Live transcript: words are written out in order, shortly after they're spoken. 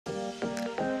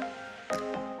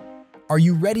Are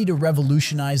you ready to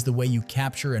revolutionize the way you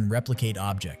capture and replicate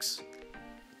objects?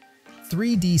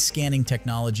 3D scanning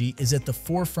technology is at the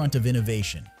forefront of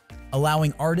innovation,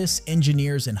 allowing artists,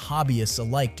 engineers, and hobbyists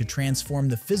alike to transform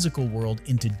the physical world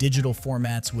into digital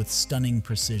formats with stunning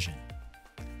precision.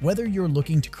 Whether you're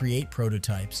looking to create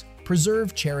prototypes,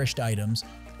 preserve cherished items,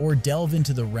 or delve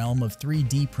into the realm of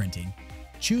 3D printing,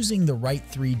 choosing the right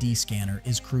 3D scanner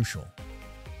is crucial.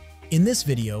 In this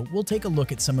video, we'll take a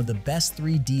look at some of the best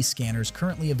 3D scanners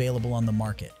currently available on the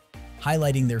market,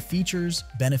 highlighting their features,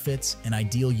 benefits, and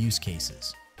ideal use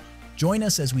cases. Join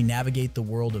us as we navigate the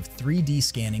world of 3D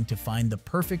scanning to find the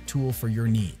perfect tool for your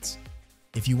needs.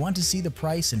 If you want to see the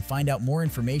price and find out more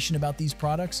information about these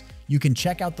products, you can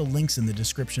check out the links in the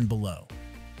description below.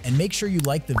 And make sure you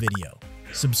like the video,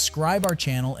 subscribe our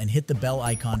channel, and hit the bell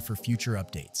icon for future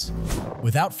updates.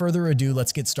 Without further ado,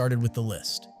 let's get started with the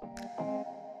list.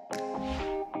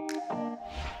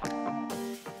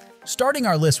 Starting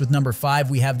our list with number 5,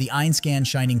 we have the EinScan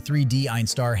Shining 3D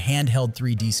Einstar Handheld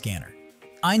 3D Scanner.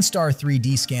 Einstar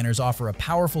 3D scanners offer a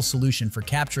powerful solution for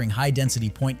capturing high-density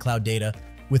point cloud data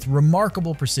with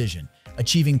remarkable precision,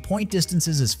 achieving point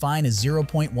distances as fine as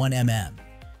 0.1 mm.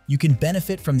 You can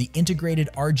benefit from the integrated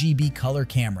RGB color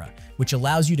camera, which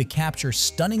allows you to capture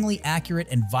stunningly accurate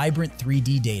and vibrant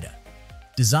 3D data.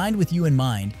 Designed with you in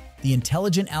mind, the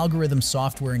intelligent algorithm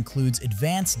software includes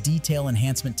advanced detail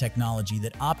enhancement technology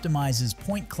that optimizes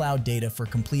point cloud data for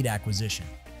complete acquisition.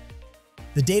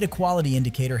 The data quality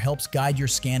indicator helps guide your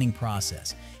scanning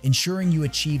process, ensuring you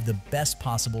achieve the best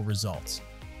possible results.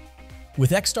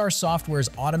 With Einstar software's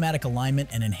automatic alignment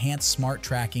and enhanced smart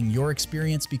tracking, your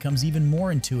experience becomes even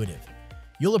more intuitive.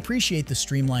 You'll appreciate the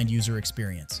streamlined user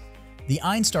experience. The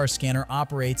Einstar scanner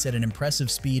operates at an impressive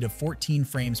speed of 14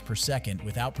 frames per second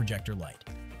without projector light,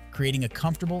 creating a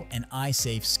comfortable and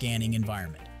eye-safe scanning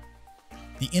environment.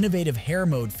 The innovative hair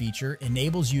mode feature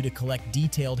enables you to collect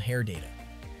detailed hair data,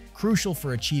 crucial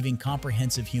for achieving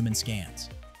comprehensive human scans.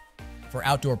 For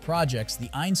outdoor projects, the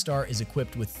Einstar is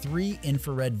equipped with 3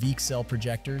 infrared VCSEL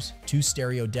projectors, 2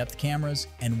 stereo depth cameras,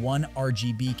 and 1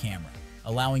 RGB camera,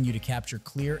 allowing you to capture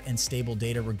clear and stable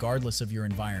data regardless of your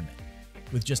environment.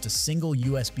 With just a single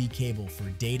USB cable for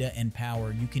data and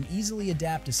power, you can easily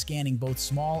adapt to scanning both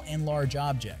small and large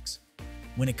objects.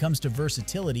 When it comes to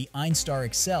versatility, Einstar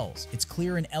excels. Its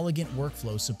clear and elegant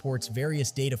workflow supports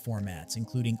various data formats,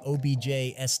 including OBJ,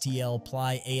 STL,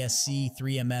 PLY, ASC,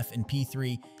 3MF, and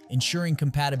P3, ensuring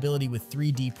compatibility with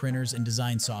 3D printers and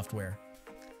design software.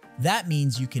 That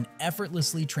means you can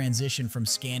effortlessly transition from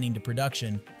scanning to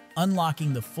production,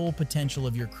 unlocking the full potential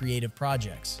of your creative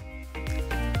projects.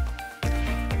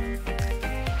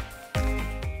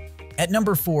 At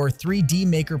number 4, 3D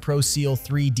Maker Pro Seal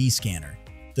 3D Scanner.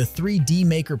 The 3D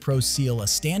Maker Pro Seal, a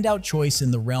standout choice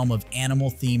in the realm of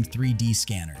animal-themed 3D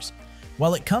scanners.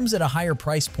 While it comes at a higher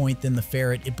price point than the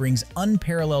Ferret, it brings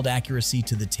unparalleled accuracy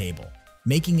to the table,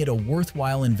 making it a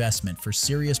worthwhile investment for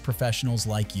serious professionals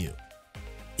like you.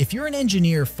 If you're an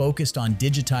engineer focused on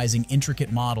digitizing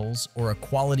intricate models or a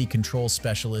quality control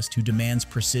specialist who demands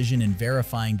precision in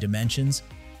verifying dimensions,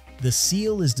 the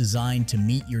Seal is designed to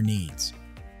meet your needs.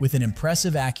 With an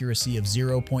impressive accuracy of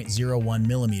 0.01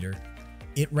 mm,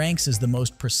 it ranks as the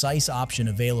most precise option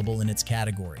available in its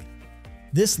category.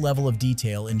 This level of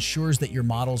detail ensures that your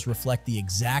models reflect the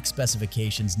exact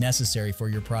specifications necessary for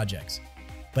your projects.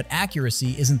 But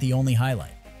accuracy isn't the only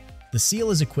highlight. The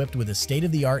Seal is equipped with a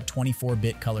state-of-the-art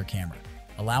 24-bit color camera,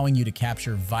 allowing you to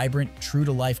capture vibrant,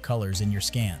 true-to-life colors in your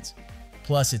scans.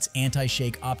 Plus, its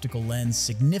anti-shake optical lens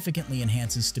significantly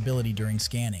enhances stability during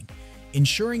scanning,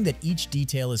 ensuring that each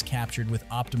detail is captured with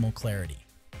optimal clarity.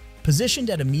 Positioned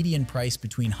at a median price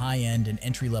between high-end and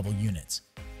entry-level units,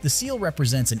 the Seal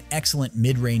represents an excellent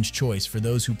mid-range choice for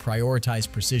those who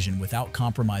prioritize precision without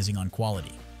compromising on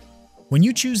quality. When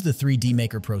you choose the 3D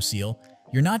Maker Pro Seal,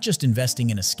 you're not just investing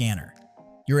in a scanner.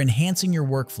 You're enhancing your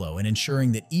workflow and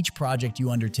ensuring that each project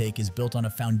you undertake is built on a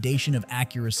foundation of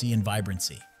accuracy and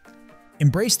vibrancy.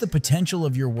 Embrace the potential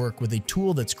of your work with a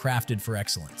tool that's crafted for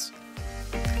excellence.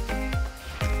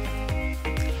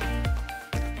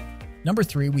 Number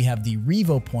 3, we have the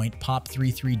Revopoint POP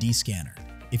 3D Scanner.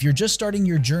 If you're just starting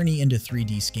your journey into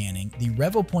 3D scanning, the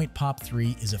Revopoint POP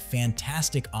 3 is a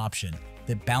fantastic option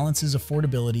that balances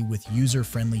affordability with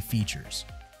user-friendly features.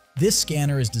 This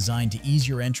scanner is designed to ease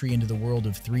your entry into the world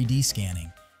of 3D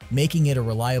scanning, making it a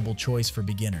reliable choice for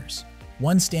beginners.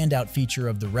 One standout feature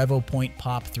of the Revopoint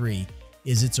POP 3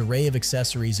 is its array of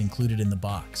accessories included in the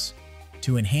box.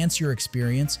 To enhance your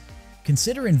experience,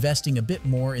 consider investing a bit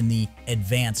more in the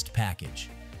Advanced package.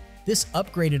 This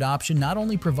upgraded option not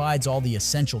only provides all the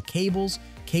essential cables,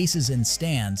 cases, and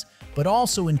stands, but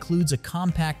also includes a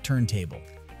compact turntable.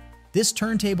 This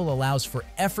turntable allows for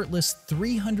effortless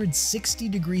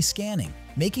 360-degree scanning,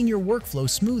 making your workflow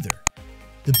smoother.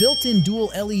 The built-in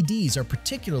dual LEDs are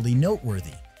particularly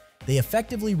noteworthy. They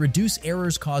effectively reduce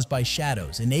errors caused by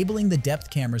shadows, enabling the depth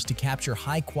cameras to capture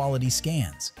high-quality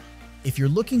scans. If you're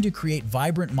looking to create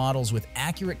vibrant models with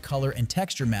accurate color and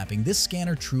texture mapping, this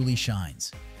scanner truly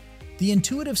shines. The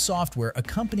intuitive software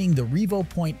accompanying the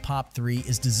Revopoint POP 3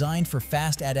 is designed for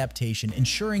fast adaptation,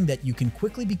 ensuring that you can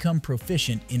quickly become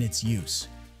proficient in its use.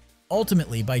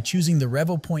 Ultimately, by choosing the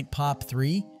Revopoint POP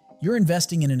 3, you're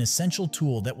investing in an essential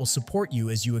tool that will support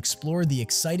you as you explore the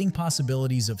exciting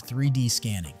possibilities of 3D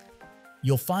scanning.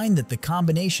 You'll find that the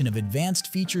combination of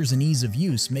advanced features and ease of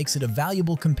use makes it a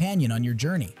valuable companion on your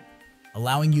journey,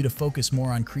 allowing you to focus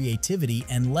more on creativity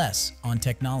and less on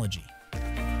technology.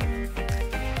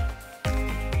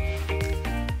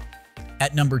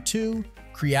 At number 2,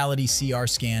 Creality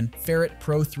CR-Scan Ferret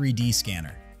Pro 3D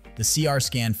Scanner. The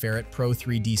CR-Scan Ferret Pro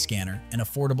 3D Scanner, an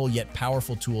affordable yet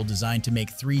powerful tool designed to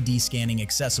make 3D scanning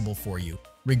accessible for you,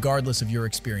 regardless of your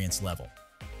experience level.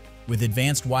 With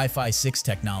advanced Wi-Fi 6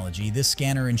 technology, this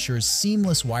scanner ensures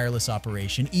seamless wireless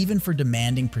operation even for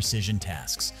demanding precision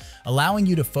tasks, allowing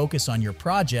you to focus on your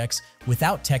projects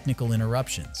without technical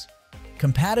interruptions.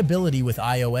 Compatibility with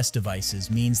iOS devices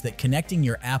means that connecting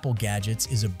your Apple gadgets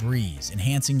is a breeze,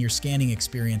 enhancing your scanning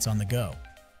experience on the go.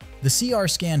 The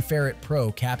CR-Scan Ferret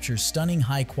Pro captures stunning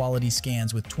high-quality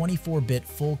scans with 24-bit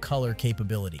full-color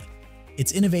capability.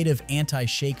 Its innovative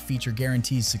anti-shake feature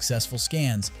guarantees successful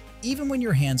scans, even when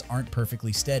your hands aren't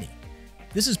perfectly steady.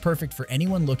 This is perfect for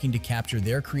anyone looking to capture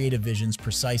their creative visions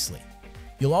precisely.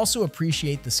 You'll also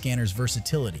appreciate the scanner's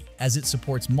versatility, as it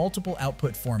supports multiple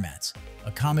output formats,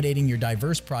 accommodating your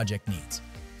diverse project needs.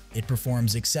 It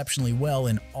performs exceptionally well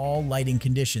in all lighting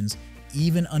conditions,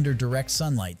 even under direct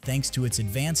sunlight, thanks to its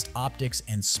advanced optics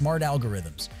and smart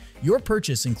algorithms. Your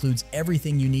purchase includes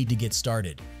everything you need to get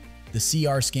started: the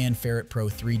CR-Scan Ferret Pro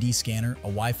 3D scanner, a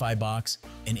Wi-Fi box,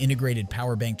 an integrated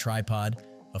power bank tripod,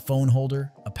 a phone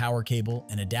holder, a power cable,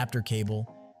 an adapter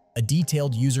cable, a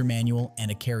detailed user manual, and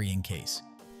a carrying case.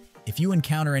 If you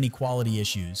encounter any quality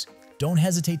issues, don't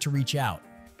hesitate to reach out.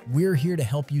 We're here to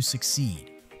help you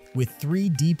succeed with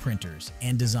 3D printers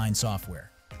and design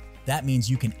software. That means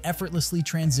you can effortlessly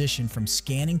transition from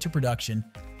scanning to production,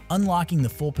 unlocking the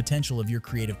full potential of your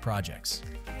creative projects.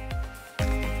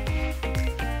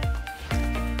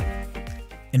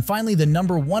 And finally, the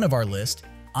number 1 of our list,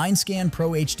 EinScan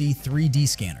Pro HD 3D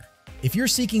Scanner. If you're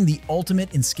seeking the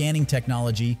ultimate in scanning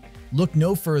technology, look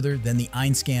no further than the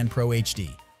EinScan Pro HD,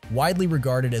 widely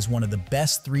regarded as one of the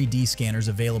best 3D scanners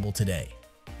available today.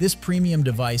 This premium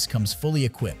device comes fully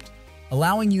equipped,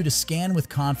 allowing you to scan with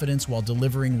confidence while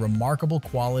delivering remarkable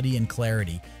quality and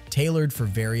clarity tailored for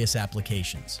various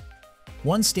applications.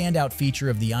 One standout feature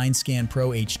of the EinScan Pro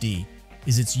HD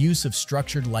is its use of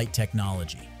structured light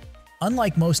technology.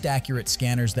 Unlike most accurate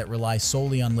scanners that rely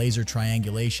solely on laser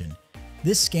triangulation,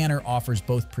 this scanner offers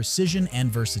both precision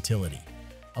and versatility,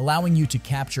 allowing you to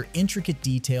capture intricate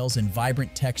details and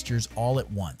vibrant textures all at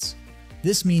once.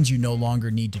 This means you no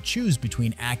longer need to choose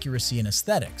between accuracy and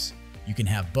aesthetics. You can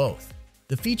have both.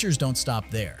 The features don't stop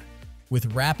there.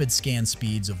 With rapid scan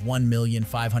speeds of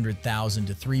 1,500,000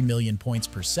 to 3 million points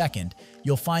per second,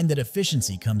 you'll find that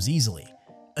efficiency comes easily.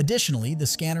 Additionally, the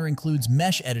scanner includes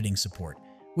mesh editing support,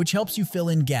 which helps you fill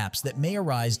in gaps that may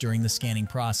arise during the scanning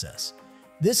process.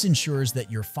 This ensures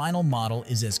that your final model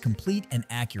is as complete and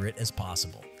accurate as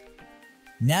possible.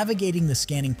 Navigating the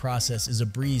scanning process is a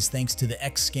breeze thanks to the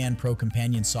EinScan Pro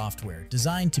companion software,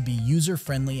 designed to be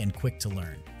user-friendly and quick to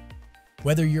learn.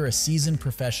 Whether you're a seasoned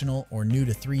professional or new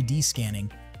to 3D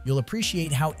scanning, you'll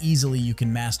appreciate how easily you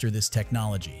can master this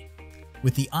technology.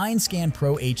 With the EinScan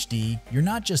Pro HD, you're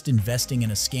not just investing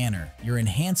in a scanner, you're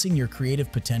enhancing your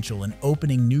creative potential and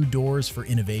opening new doors for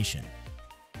innovation.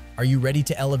 Are you ready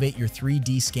to elevate your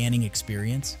 3D scanning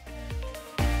experience?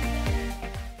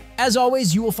 As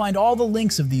always, you will find all the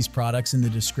links of these products in the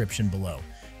description below.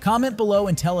 Comment below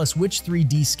and tell us which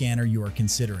 3D scanner you are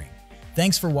considering.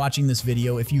 Thanks for watching this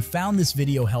video. If you found this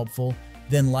video helpful,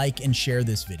 then like and share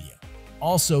this video.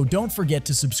 Also, don't forget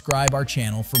to subscribe our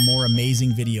channel for more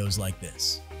amazing videos like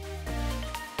this.